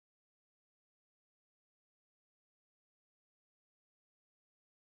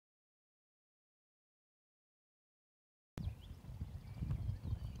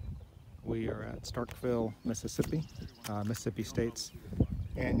We are at Starkville, Mississippi, Mississippi State's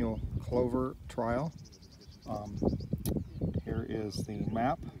annual clover trial. Here is the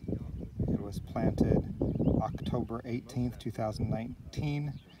map. It was planted October 18th,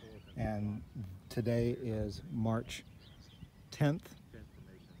 2019, and today is March 10th,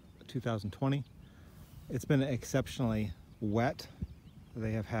 2020. It's been exceptionally wet.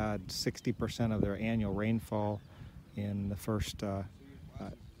 They have had 60% of their annual rainfall in the first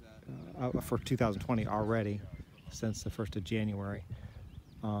for 2020 already, since the 1st of January.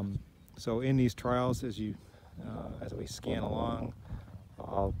 So in these trials, as we scan along,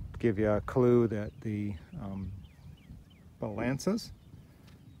 I'll give you a clue that the balances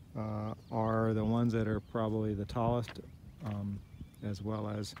are the ones that are probably the tallest, as well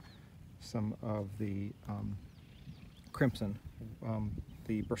as some of the crimson.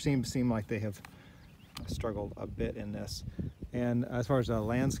 The berseems seem like they have struggled a bit in this. And as far as the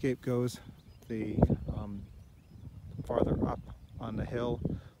landscape goes, the farther up on the hill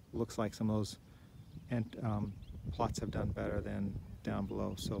looks like some of those plots have done better than down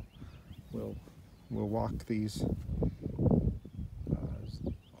below. So we'll walk these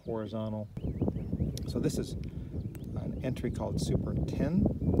horizontal. So this is an entry called Super 10.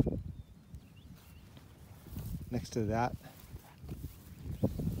 Next to that,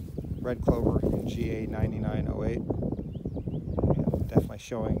 red clover in GA 9908, and definitely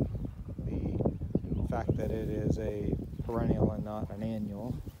showing the fact that it is a perennial and not an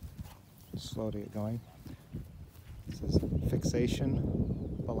annual. Slow to get going. This is Fixation,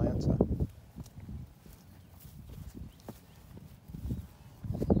 Balanza.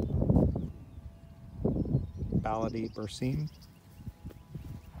 Ballady Berseem.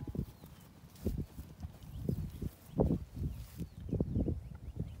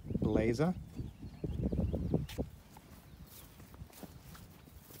 Blaza.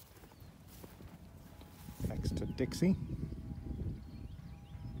 Next to Dixie.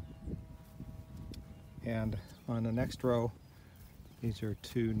 And on the next row, these are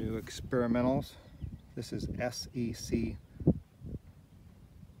two new experimentals. This is SECCB18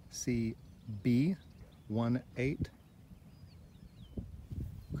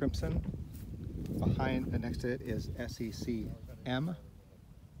 Crimson. Behind, next to it is SECM18.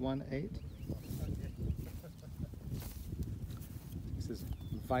 This is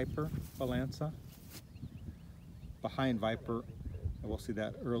Viper Balanza. Behind Viper, we'll see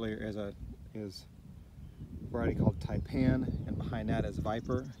that earlier, is a variety called Taipan, and behind that is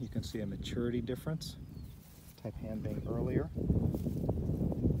Viper. You can see a maturity difference, Taipan being earlier.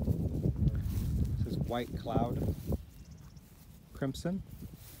 This is White Cloud Crimson.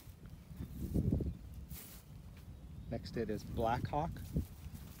 Next it is Blackhawk.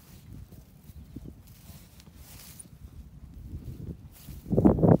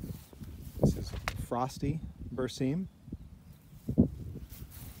 This is Frosty Berseem.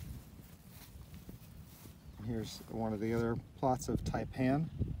 Here's one of the other plots of Taipan,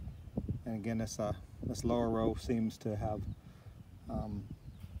 and again this lower row seems to have a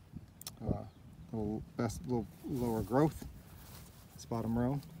little lower growth. This bottom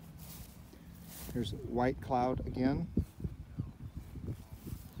row. Here's White Cloud again,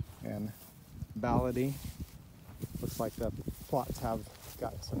 and Ballady. Looks like the plots have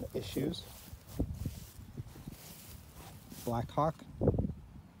got some issues. Blackhawk.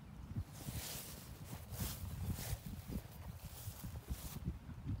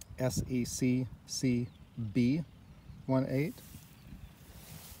 SECCB18.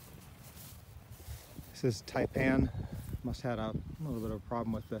 This is Taipan. Must have had a little bit of a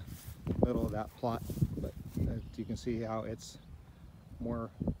problem with the middle of that plot, but as you can see how it's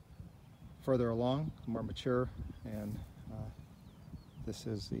further along, more mature, and this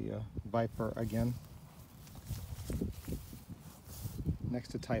is the Viper again. Next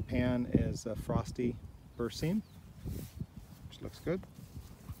to Taipan is Frosty Berseem, which looks good.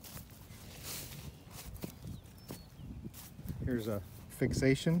 Here's a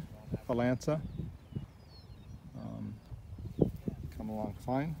Fixation Balanza. Come along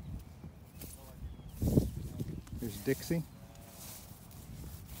fine. Here's Dixie.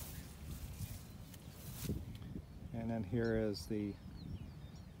 And then here is the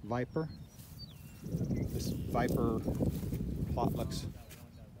Viper. This Viper plot looks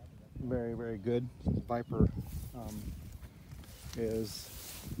very, very good. Viper is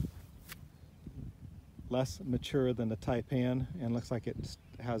less mature than the Taipan, and looks like it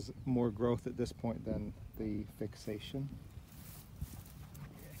has more growth at this point than the Fixation.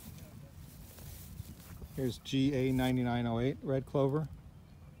 Here's GA 9908 red clover.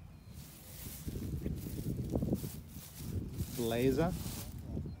 Blaza.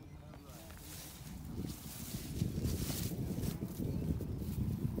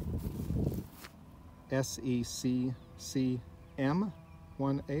 SECCM18.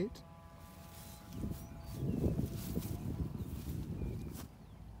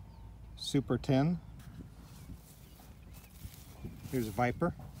 Super 10. Here's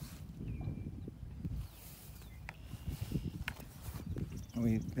Viper.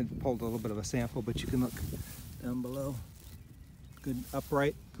 We had pulled a little bit of a sample, but you can look down below. Good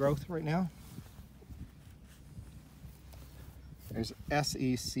upright growth right now. There's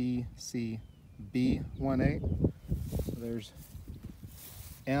SECCB18. So there's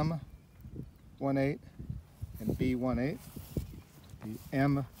M18 and B18. The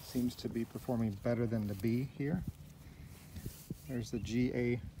M seems to be performing better than the B here. There's the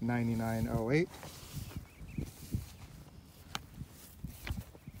GA9908.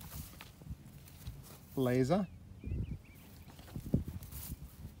 Laser.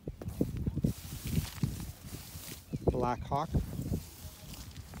 Blackhawk.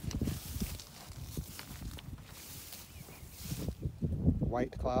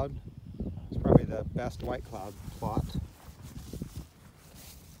 White Cloud. It's probably the best White Cloud plot.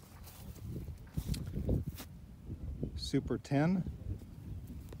 Super 10.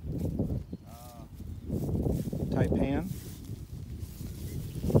 Taipan.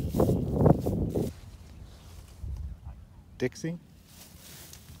 Dixie.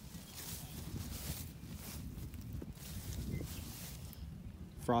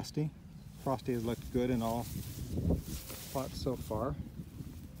 Frosty. Frosty has looked good in all plots so far.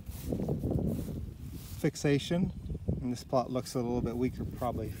 Fixation. And this plot looks a little bit weaker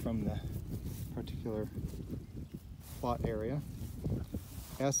probably from the particular plot area.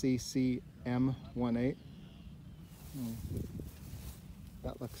 SECM18.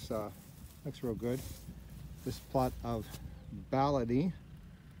 That looks real good. This plot of Ballady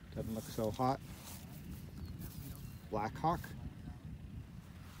doesn't look so hot. Blackhawk.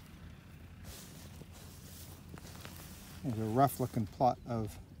 There's a rough looking plot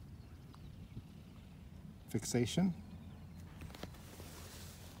of Fixation.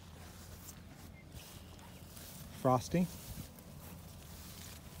 Frosty.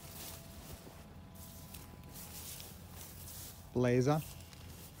 Blazer.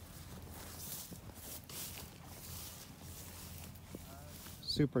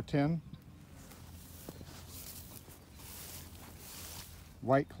 Super 10.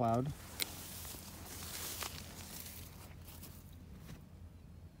 White Cloud.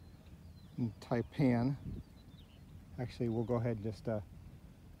 And Taipan. Actually, we'll go ahead and just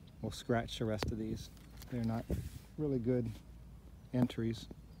we'll scratch the rest of these. They're not really good entries.